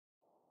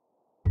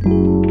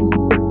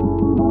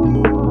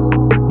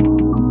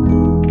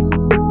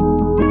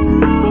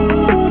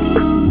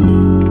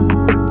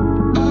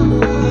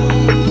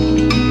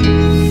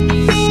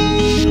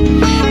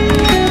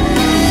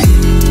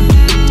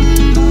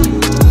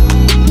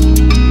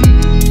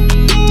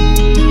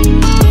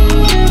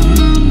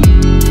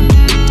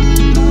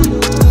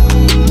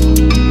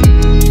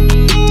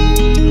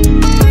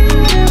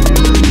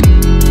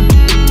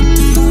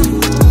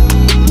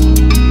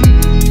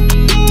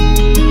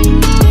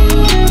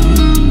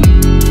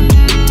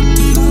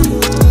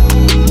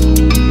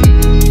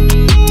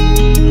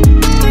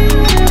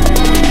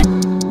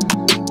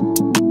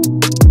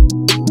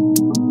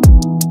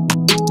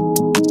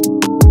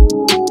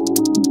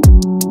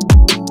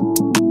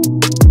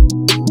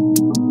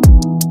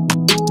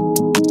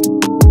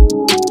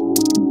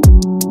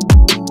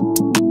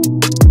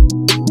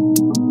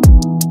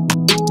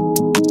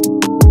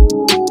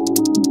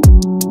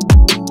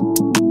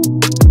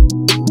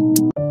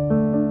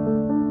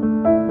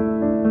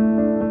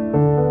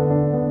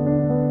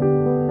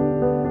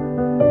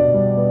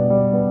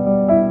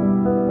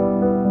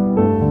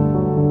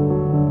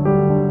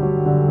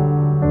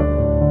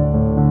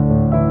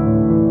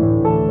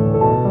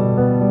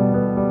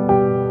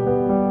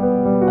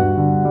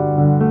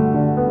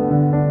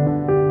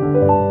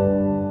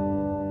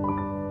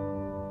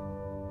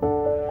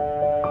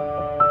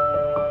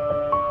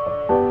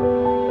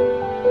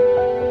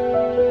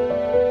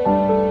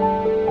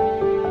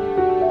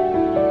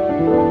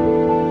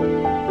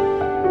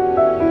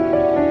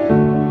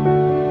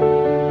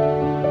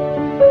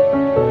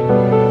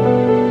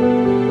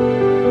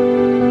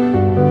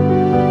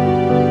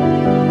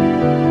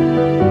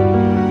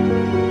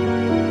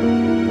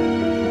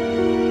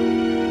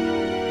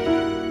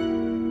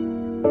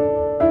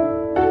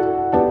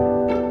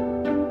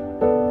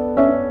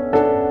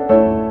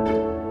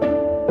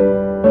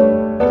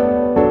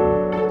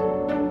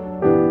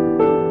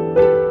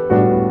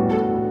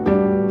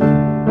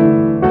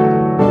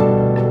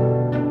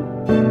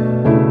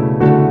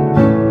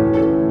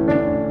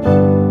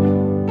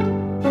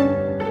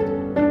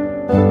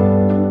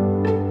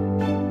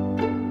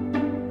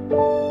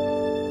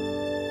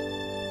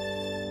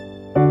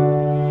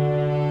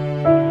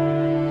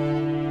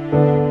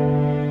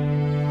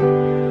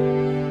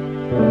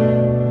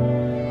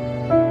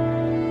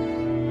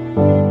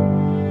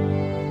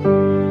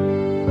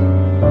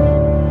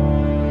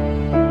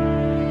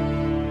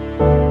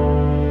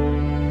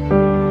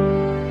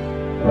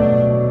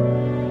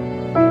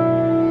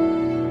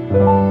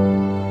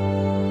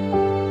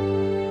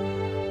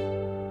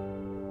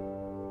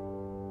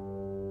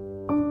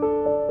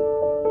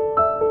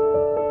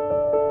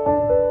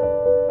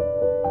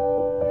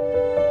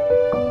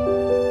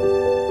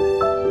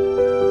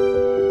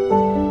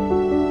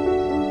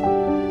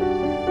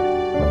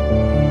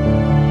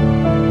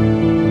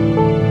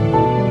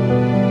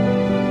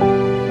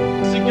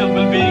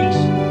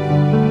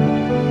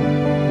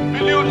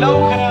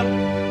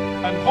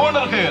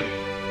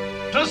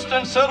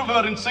and serve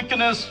her in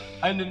sickness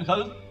and in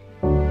health?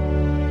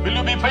 Will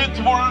you be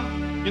faithful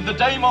in the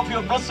time of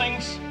your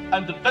blessings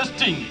and the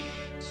testing,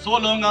 so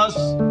long as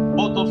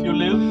both of you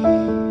live?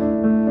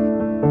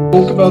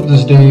 Spoke about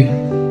this day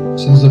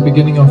since the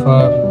beginning of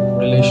our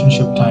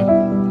relationship time.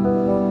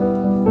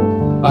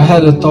 I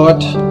had a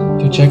thought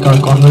to check our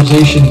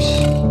conversations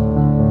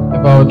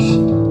about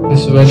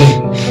this wedding,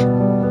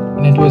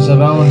 and it was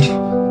around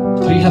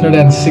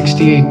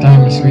 368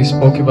 times we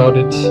spoke about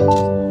it,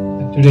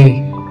 and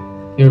today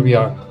here we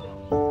are.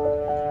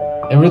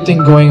 Everything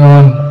going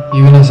on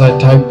even as I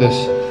type this,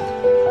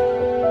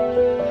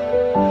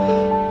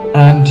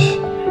 and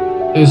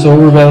it is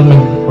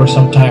overwhelming for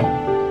some time.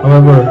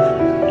 However,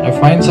 I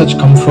find such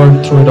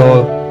comfort through it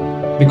all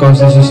because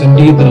this is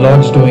indeed the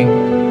Lord's doing,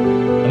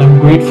 and I'm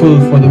grateful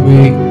for the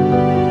way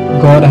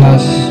God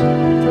has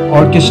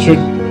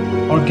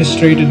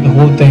orchestrated the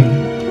whole thing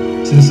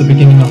since the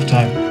beginning of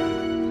time.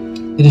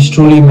 It is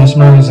truly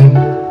mesmerizing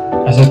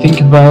as I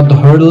think about the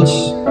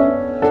hurdles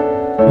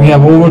we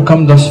have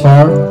overcome thus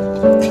far.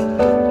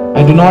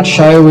 I do not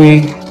shy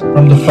away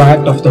from the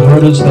fact of the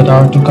hurdles that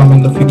are to come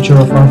in the future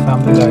of our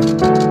family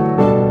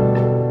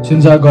life.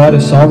 Since our God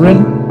is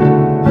sovereign,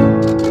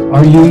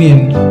 our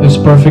union is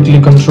perfectly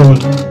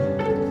controlled,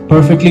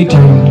 perfectly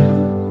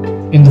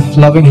timed in the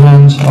loving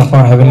hands of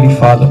our Heavenly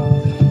Father.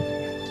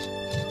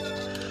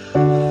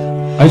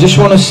 I just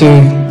want to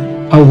say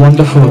how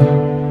wonderful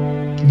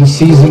the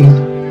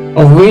season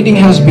of waiting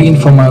has been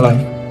for my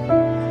life.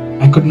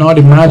 I could not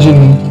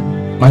imagine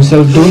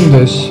myself doing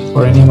this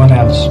for anyone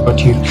else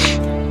but you.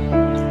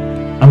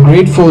 I'm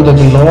grateful that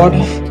the Lord,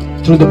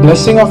 through the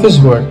blessing of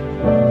His Word,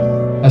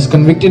 has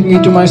convicted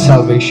me to my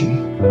salvation,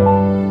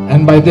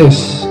 and by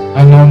this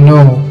I now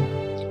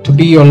know to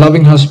be your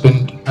loving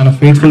husband and a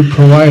faithful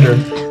provider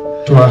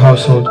to our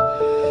household.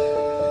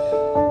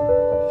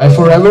 I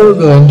forever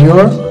will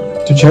endure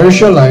to cherish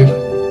your life,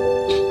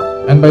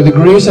 and by the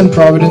grace and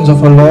providence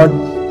of our Lord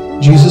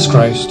Jesus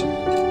Christ,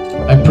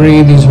 I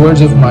pray these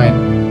words of mine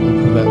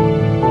will prevail.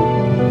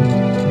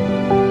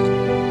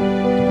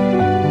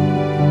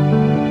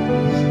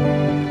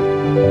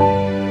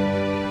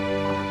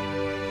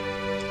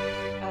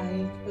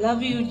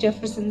 love you,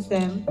 Jefferson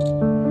Sam,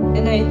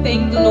 and I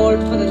thank the Lord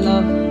for the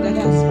love that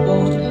has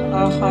bound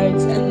our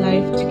hearts and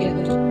life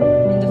together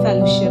in the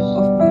fellowship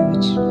of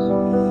marriage.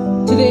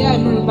 Today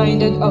I'm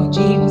reminded of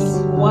James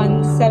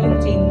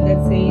 1:17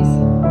 that says,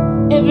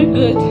 "Every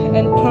good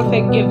and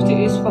perfect gift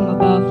is from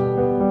above,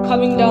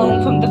 coming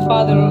down from the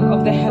Father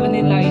of the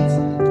heavenly lights,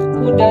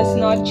 who does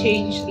not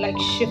change like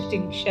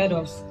shifting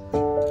shadows."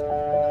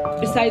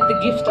 Beside the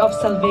gift of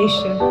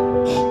salvation,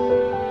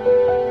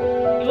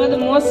 you are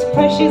the most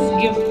precious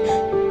gift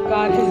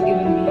God has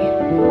given me.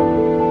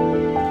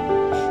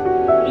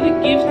 With a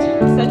gift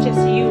such as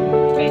you,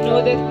 I know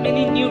that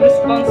many new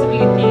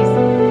responsibilities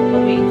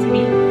await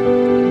me.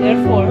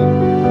 Therefore,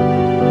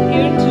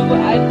 here too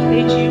I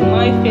pledge you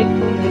my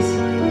faithfulness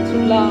to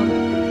love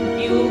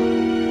you,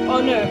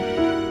 honor,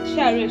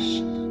 cherish,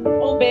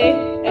 obey,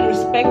 and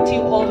respect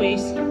you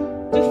always,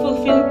 to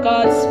fulfill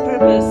God's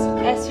purpose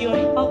as your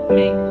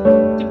helpmate,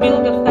 to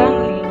build a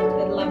family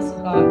that loves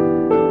God.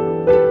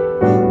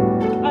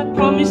 I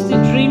promise to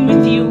dream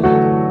with you,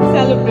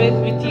 celebrate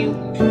with you,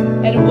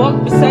 and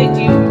walk beside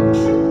you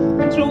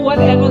through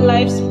whatever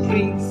life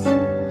brings.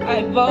 I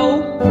vow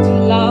to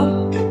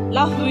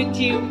laugh with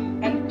you,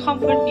 and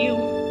comfort you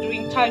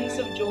during times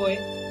of joy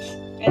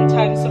and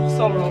times of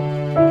sorrow.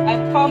 I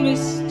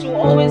promise to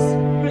always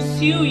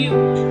pursue you,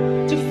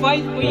 to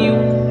fight for you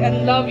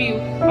and love you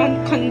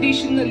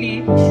unconditionally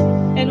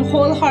and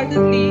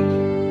wholeheartedly,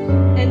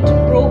 and to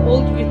grow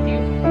old with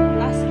you.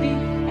 Lastly,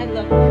 I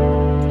love you.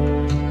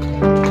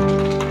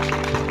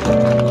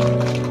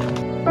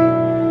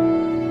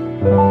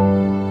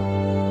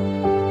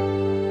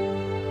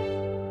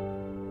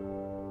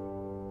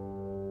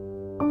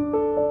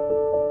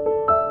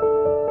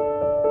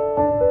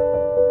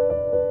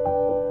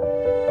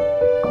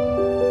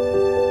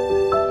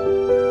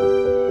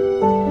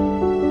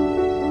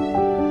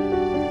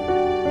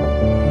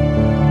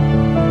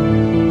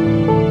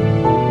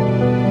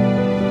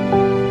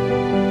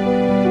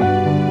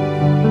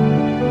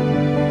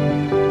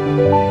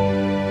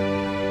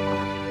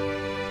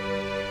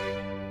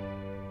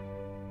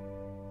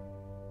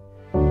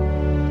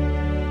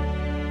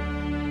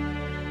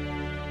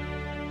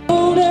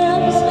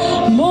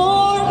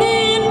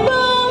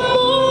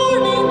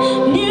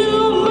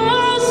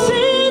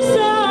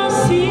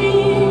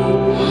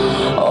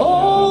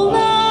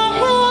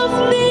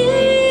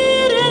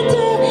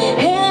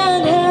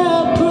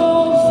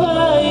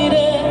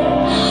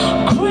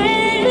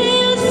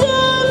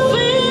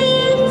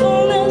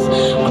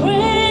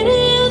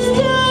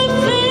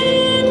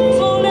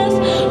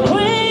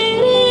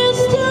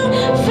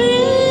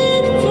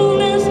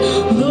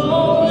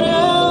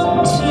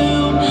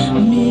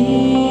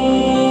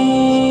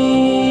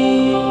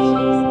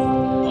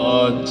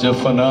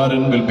 Jeff and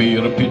Aren will be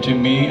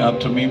repeating me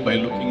after me by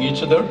looking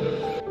each other.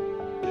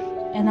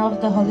 And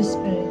of the Holy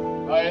Spirit.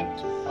 And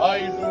I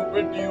do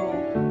wed you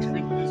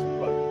with this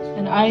pledge.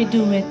 And I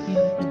do wed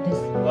you with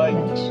this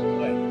pledge.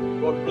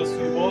 God bless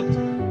you both.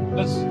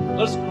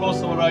 Let's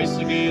close our eyes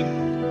again.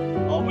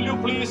 Will you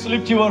please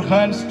lift your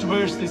hands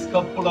towards this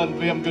couple, and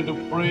we are going to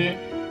pray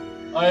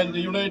and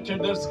unite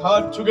their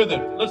heart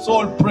together. Let's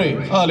all pray.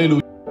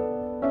 Hallelujah.